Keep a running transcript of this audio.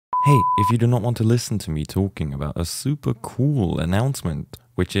Hey, if you do not want to listen to me talking about a super cool announcement,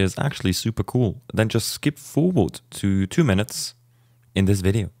 which is actually super cool, then just skip forward to 2 minutes in this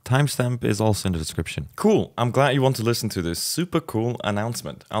video. Timestamp is also in the description. Cool, I'm glad you want to listen to this super cool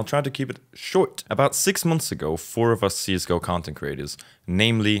announcement. I'll try to keep it short. About 6 months ago, 4 of us CSGO content creators,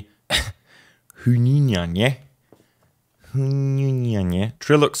 namely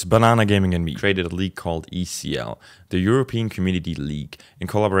Trilux, Banana Gaming and me, created a league called ECL, the European Community League, in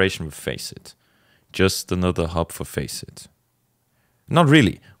collaboration with FACEIT. Just another hub for FACEIT. Not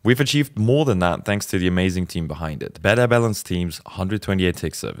really. We've achieved more than that thanks to the amazing team behind it. Better balanced teams, 128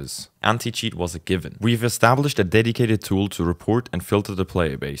 tick servers. Anti-cheat was a given. We've established a dedicated tool to report and filter the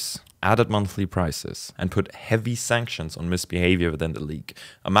player base, added monthly prices, and put heavy sanctions on misbehavior within the league.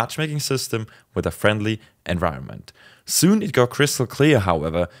 A matchmaking system with a friendly environment. Soon it got crystal clear,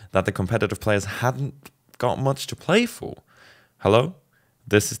 however, that the competitive players hadn't got much to play for. Hello?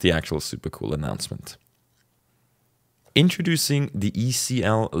 This is the actual super cool announcement. Introducing the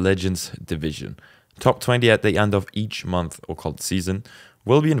ECL Legends Division. Top 20 at the end of each month, or called season,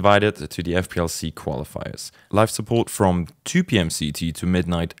 will be invited to the FPLC qualifiers. Live support from 2 PM CT to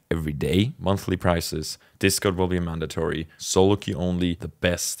midnight every day. Monthly prices. Discord will be mandatory. Solo queue only. The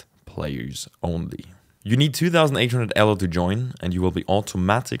best players only. You need 2,800 ELO to join, and you will be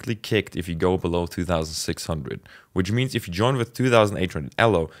automatically kicked if you go below 2,600. Which means if you join with 2,800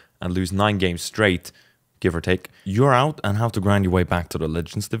 ELO and lose 9 games straight, give or take, you're out and have to grind your way back to the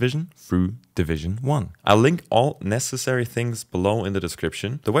Legends Division through Division 1. I'll link all necessary things below in the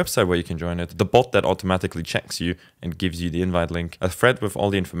description, the website where you can join it, the bot that automatically checks you and gives you the invite link, a thread with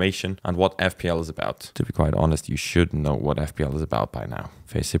all the information and what FPL is about. To be quite honest, you should know what FPL is about by now.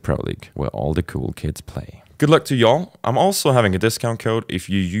 FACEIT Pro League, where all the cool kids play. Good luck to y'all. I'm also having a discount code. If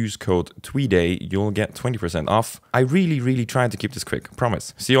you use code TWEEDAY, you'll get 20% off. I really tried to keep this quick,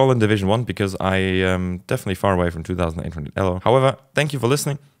 promise. See you all in Division 1 because I am definitely far away from 2,800 ELO. However, thank you for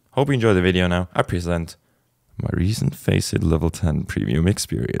listening. Hope you enjoy the video now. I present my recent FACEIT Level 10 Premium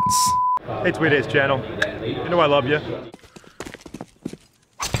experience. Hey TWEEDAY's channel. You know I love you.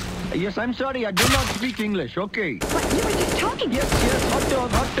 Yes, I'm sorry, I do not speak English, okay. What? You were just talking. Yes,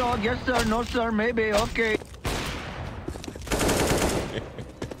 hot dog, yes sir, no sir, maybe, okay.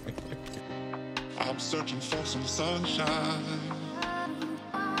 I'm searching for some sunshine.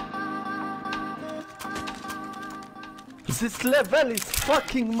 This level is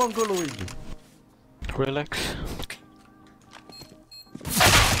fucking mongoloid. Relax.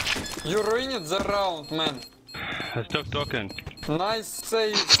 You ruined the round, man. Stop talking. Nice,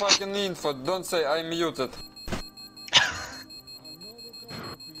 say fucking info, don't say I'm muted.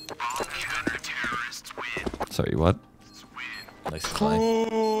 Sorry, what? Nice try.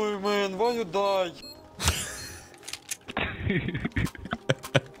 Oh man, why you die?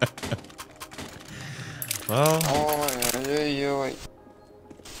 Well, Ой-ой-ой.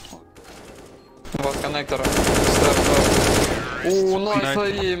 Вот коннектор. О, nice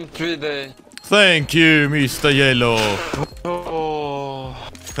aim, TWEEDAY. thank you, Mr. Yellow. Oh,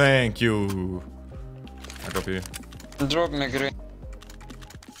 Thank you. I drop you. drop me green.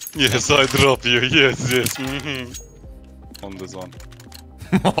 Yes, I drop you. Yes. On this one.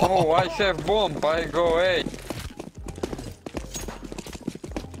 Oh, I have bomb, I go A.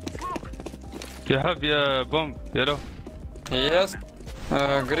 You have your bomb, yellow. Yes.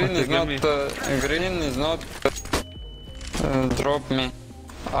 Green is not. Green is not. Drop me.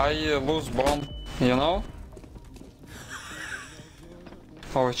 I lose bomb. You know?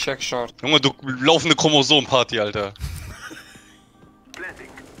 Oh, check short. Junge, du laufende Chromosom-Party, Alter.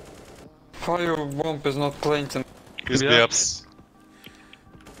 Why your bomb is not planting? Is Berbs.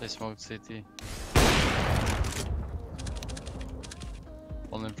 They smoked city.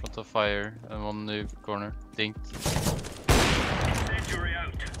 One in front of fire and one in the corner. Dinked.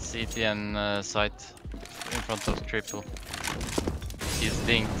 CT and site in front of triple. He's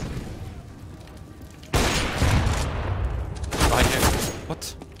dinked. Behind you.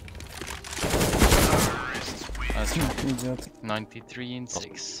 What? Nice. Idiot. 93 and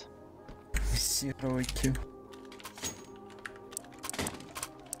 6. Zero IQ.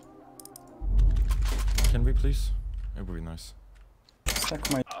 Can we please? It would be nice.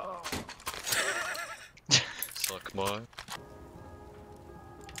 Suck my. Suck my.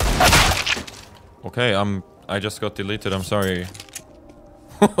 Okay, I just got deleted, I'm sorry.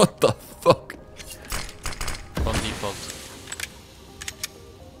 What the fuck? On default.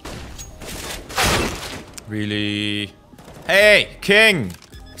 Really? Hey, King!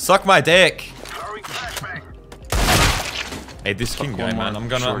 Suck my dick! Hey, this King guy, man. I'm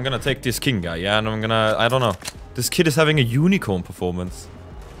gonna take this King guy, yeah, and I don't know. This kid is having a unicorn performance.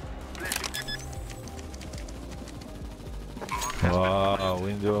 Wow,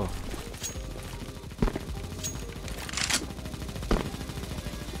 window.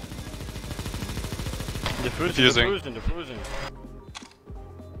 Defusing.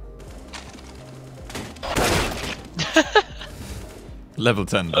 Level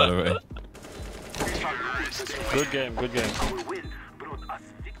 10, by the way. Good game, good game.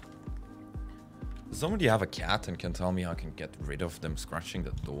 Does somebody have a cat and can tell me how I can get rid of them scratching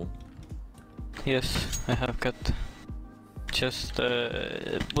the door? Yes, I have cat. Just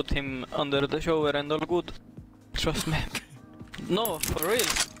put him under the shower and all good. Trust me. No, for real.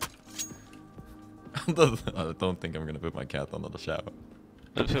 I don't think I'm gonna put my cat under the shower.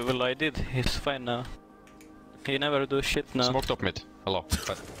 Well, I did. He's fine now. He never do shit now. Smoked up mid. Hello.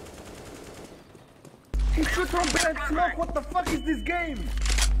 He shoot from behind smoke, what the fuck is this game?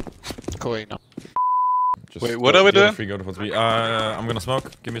 Going now. Just Wait, what are we doing? Go to 4-3. I'm gonna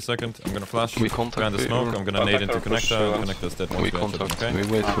smoke. Give me a second. I'm gonna flash. We contact behind the smoke. I'm gonna nade into connector. Connector's dead. We contact. Okay. We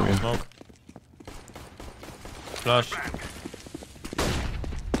wait for you. Smoke. Flash.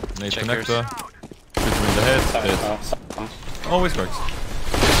 Nade Checkers. connector. Shoot him in the head. Dead. Always works.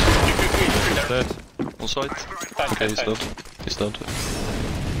 Dead. On site. Okay, he's dead. He's dead.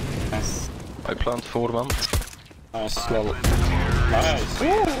 Nice. I plant 4 man. Nice, well. Nice.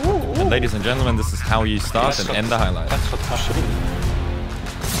 And ladies and gentlemen, this is how you start and end the highlight.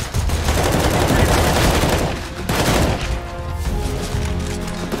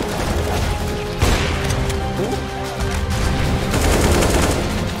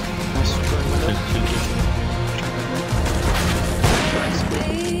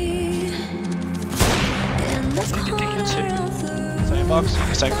 Same box.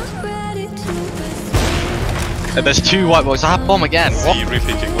 Same. There's 2 white boys. I have bomb again. What? See,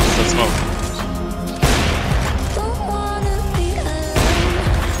 repeating. What's that smoke?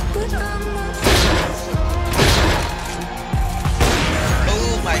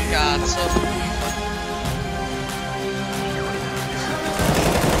 Oh my god. So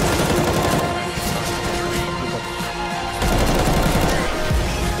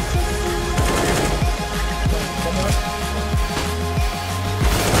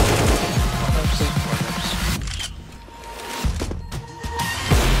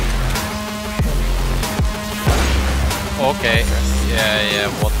okay. Yeah,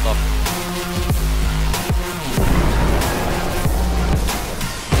 what the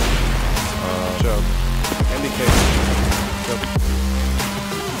Job. Indicate. Job.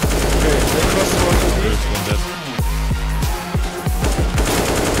 Okay, they cross the one to B. There's one dead.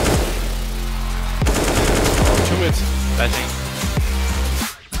 Two mid. Batting.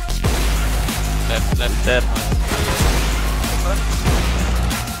 Left dead.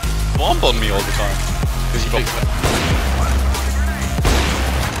 Bomb on me all the time. Because he picked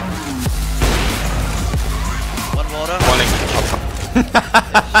One water. Nice,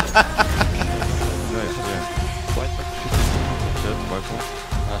 yeah. Dead, white ball.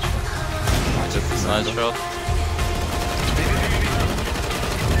 Nice shot. Nice.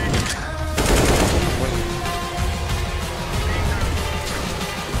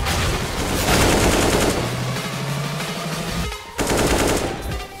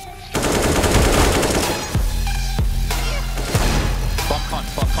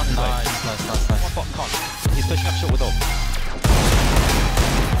 He's pushing up short with all.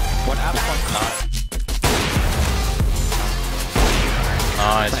 One out front.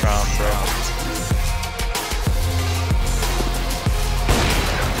 Nice round, bro.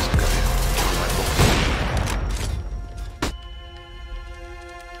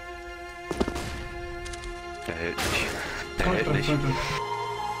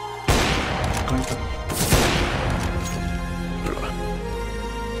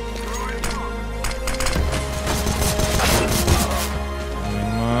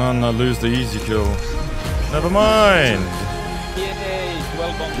 Man, I lose the easy kill. Never mind. Yay,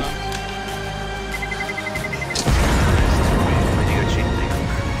 well done now.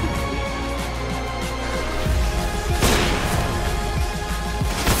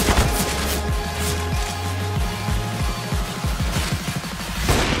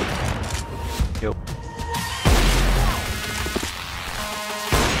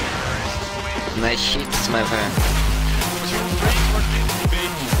 Nice shit, my friend.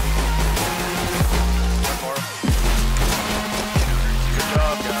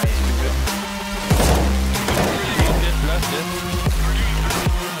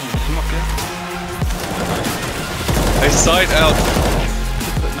 Hey, side out.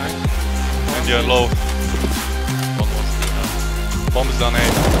 And you're low. Bomb is down A.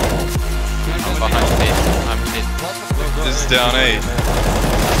 I'm behind mid. I'm mid. This is down A.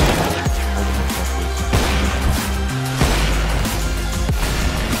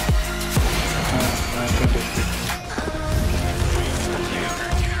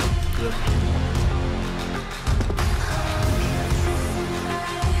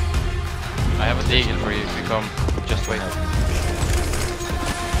 Eagle for you if you come. Just wait.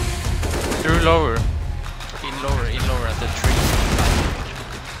 Through lower. In lower at the tree.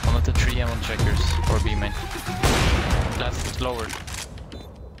 One at the tree and one checkers. Or B main. Last lower.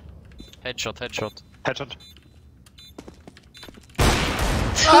 Headshot. Headshot.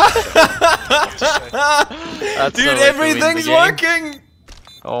 Dude, everything's working!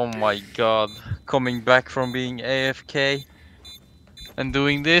 Oh my god. Coming back from being AFK and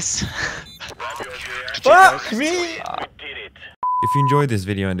doing this. Fuck me! If you enjoyed this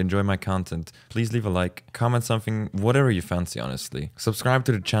video and enjoy my content, please leave a like, comment something, whatever you fancy honestly. Subscribe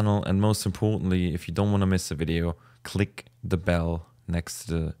to the channel, and most importantly, if you don't want to miss a video, click the bell next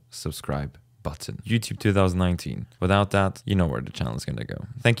to the subscribe button. YouTube 2019. Without that, you know where the channel is gonna go.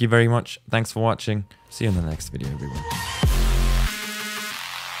 Thank you very much. Thanks for watching. See you in the next video, everyone.